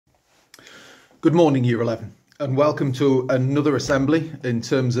Good morning, Year 11, and welcome to another assembly in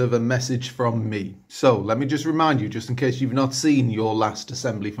terms of a message from me. So let me just remind you, just in case you've not seen your last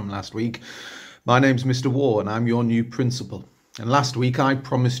assembly from last week, my name's Mr. War and I'm your new principal. And last week I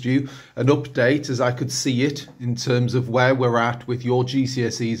promised you an update as I could see it in terms of where we're at with your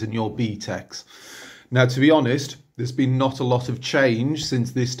GCSEs and your BTECs. Now, to be honest, there's been not a lot of change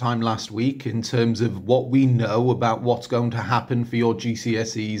since this time last week in terms of what we know about what's going to happen for your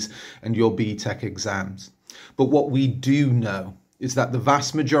GCSEs and your BTEC exams. But what we do know is that the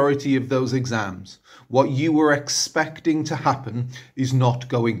vast majority of those exams, what you were expecting to happen is not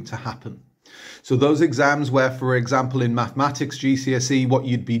going to happen. So those exams where, for example, in mathematics GCSE, what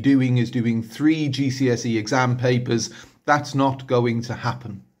you'd be doing is doing 3 GCSE exam papers, that's not going to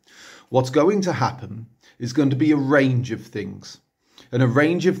happen. What's going to happen is going to be a range of things. And a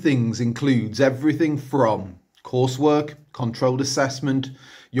range of things includes everything from coursework, controlled assessment,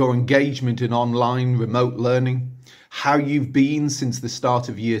 your engagement in online remote learning, how you've been since the start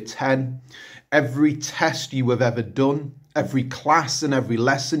of year 10, every test you have ever done, every class and every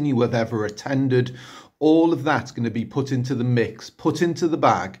lesson you have ever attended. All of that's going to be put into the mix, put into the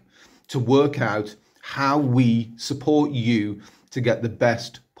bag to work out how we support you to get the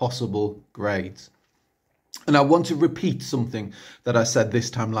best possible grades. And I want to repeat something that I said this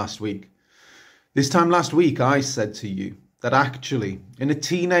time last week. This time last week, I said to you that actually, in a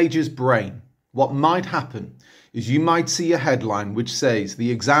teenager's brain, what might happen is you might see a headline which says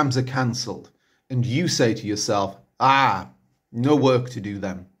the exams are cancelled, and you say to yourself, no work to do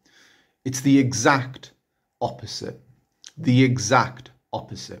then. It's the exact opposite. The exact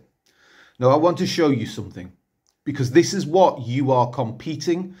opposite. Now, I want to show you something, because this is what you are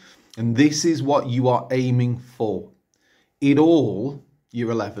competing and this is what you are aiming for. It all,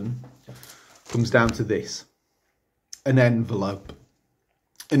 Year 11, comes down to this, an envelope.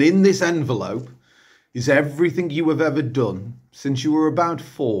 And in this envelope is everything you have ever done since you were about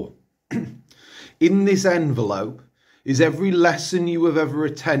 4. In this envelope is every lesson you have ever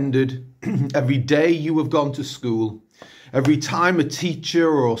attended, every day you have gone to school, every time a teacher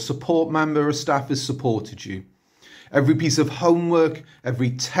or support member of staff has supported you, every piece of homework, every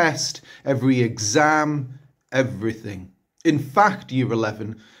test, every exam, everything. In fact, Year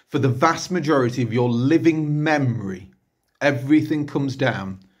 11, for the vast majority of your living memory, everything comes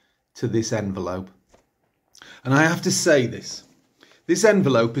down to this envelope. And I have to say this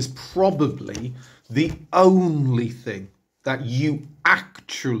envelope is probably the only thing that you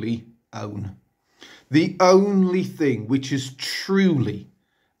actually own. The only thing which is truly,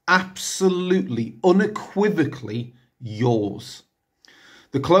 absolutely, unequivocally yours.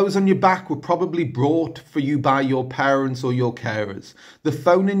 The clothes on your back were probably brought for you by your parents or your carers. The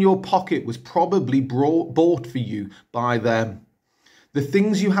phone in your pocket was probably bought for you by them. The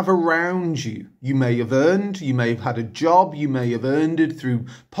things you have around you, you may have earned, you may have had a job, you may have earned it through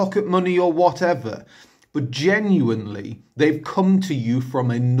pocket money or whatever, but genuinely, they've come to you from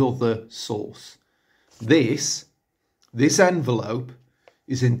another source. This envelope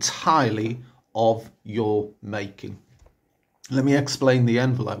is entirely of your making. Let me explain the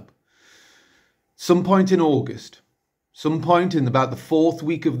envelope. Some point in August, some point in about the 4th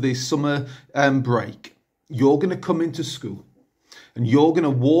week of this summer break, you're going to come into school and you're going to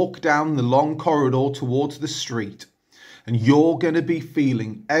walk down the long corridor towards the street and you're going to be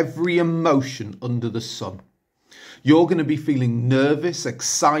feeling every emotion under the sun. You're going to be feeling nervous,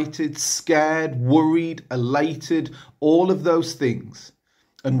 excited, scared, worried, elated, all of those things.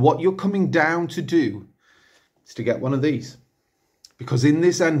 And what you're coming down to do is to get one of these. Because in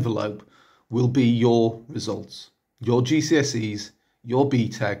this envelope will be your results, your GCSEs, your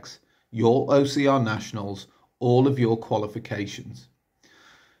BTECs, your OCR Nationals, all of your qualifications.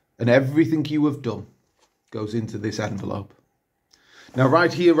 And everything you have done goes into this envelope. Now,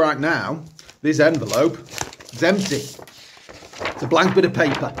 right here, right now, this envelope is empty. It's a blank bit of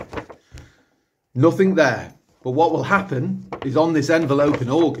paper. Nothing there. But what will happen is on this envelope in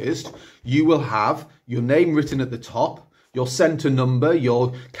August, you will have your name written at the top, your centre number,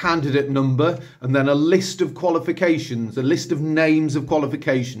 your candidate number, and then a list of qualifications, a list of names of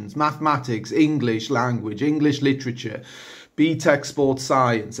qualifications, mathematics, English language, English literature, BTEC sports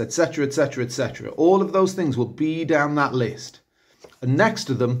science, etc., etc., etc. All of those things will be down that list. And next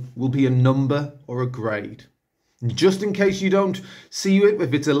to them will be a number or a grade. And just in case you don't see it,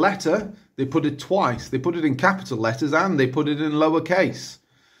 if it's a letter, they put it twice. They put it in capital letters and they put it in lowercase.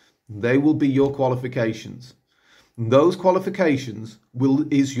 They will be your qualifications. And those qualifications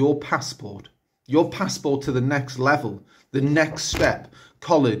is your passport to the next level, the next step,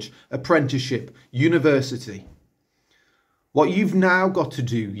 college, apprenticeship, university. What you've now got to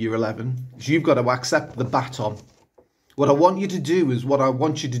do, Year 11, is you've got to accept the baton. What I want you to do is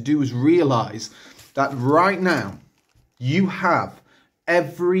realise that right now you have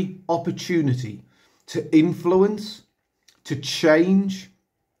every opportunity to influence, to change,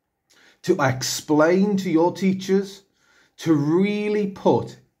 to explain to your teachers, to really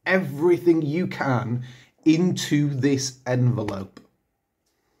put everything you can into this envelope.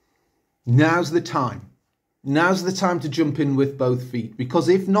 Now's the time. Now's the time to jump in with both feet, because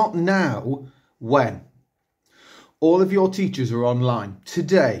if not now, when? All of your teachers are online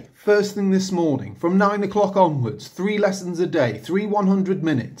today, first thing this morning, from 9 o'clock onwards, 3 lessons a day, 3 100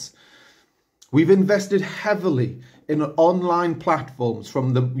 minutes. We've invested heavily in online platforms,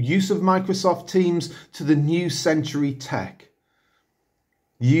 from the use of Microsoft Teams to the new century tech.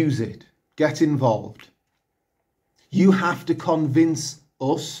 Use it. Get involved. You have to convince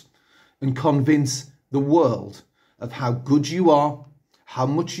us and convince the world of how good you are, how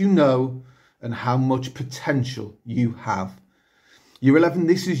much you know, and how much potential you have. Year 11,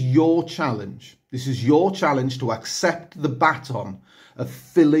 this is your challenge. This is your challenge to accept the baton of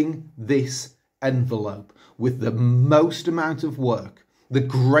filling this envelope with the most amount of work, the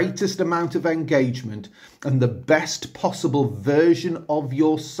greatest amount of engagement, and the best possible version of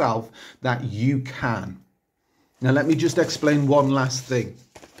yourself that you can. Now, let me just explain one last thing.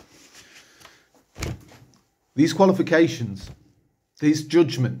 These qualifications, this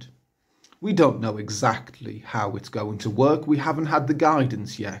judgment, we don't know exactly how it's going to work. We haven't had the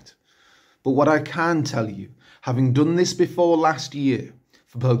guidance yet. But what I can tell you, having done this before last year,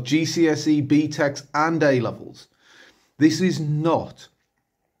 for both GCSE, BTECs and A-levels, this is not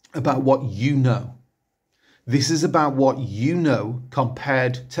about what you know. This is about what you know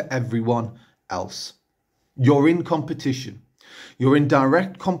compared to everyone else. You're in competition. You're in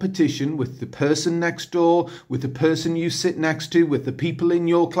direct competition with the person next door, with the person you sit next to, with the people in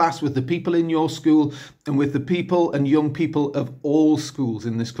your class, with the people in your school, and with the people and young people of all schools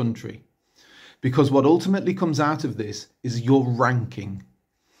in this country. Because what ultimately comes out of this is your ranking.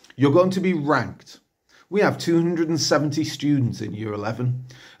 You're going to be ranked. We have 270 students in Year 11,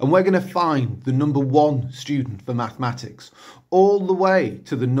 and we're going to find the number 1 student for mathematics, all the way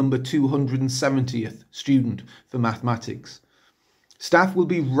to the number 270th student for mathematics. Staff will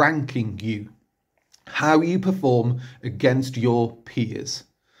be ranking you, how you perform against your peers.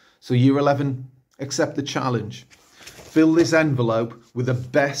 So Year 11, accept the challenge. Fill this envelope with the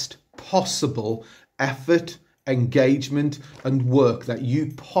best possible effort, engagement and work that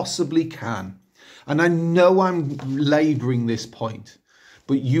you possibly can. And I know I'm labouring this point,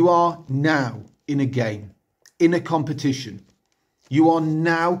 but you are now in a game, in a competition. You are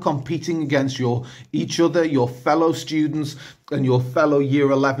now competing against each other, your fellow students and your fellow Year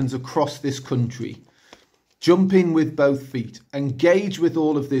 11s across this country. Jump in with both feet, engage with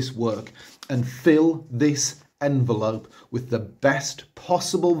all of this work and fill this envelope with the best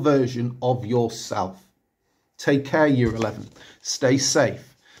possible version of yourself. Take care, Year 11. Stay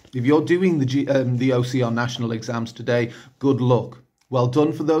safe. If you're doing the OCR national exams today, good luck. Well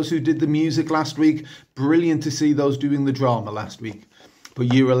done for those who did the music last week. Brilliant to see those doing the drama last week.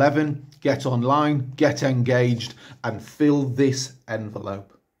 But Year 11, get online, get engaged and fill this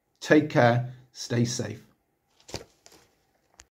envelope. Take care, stay safe.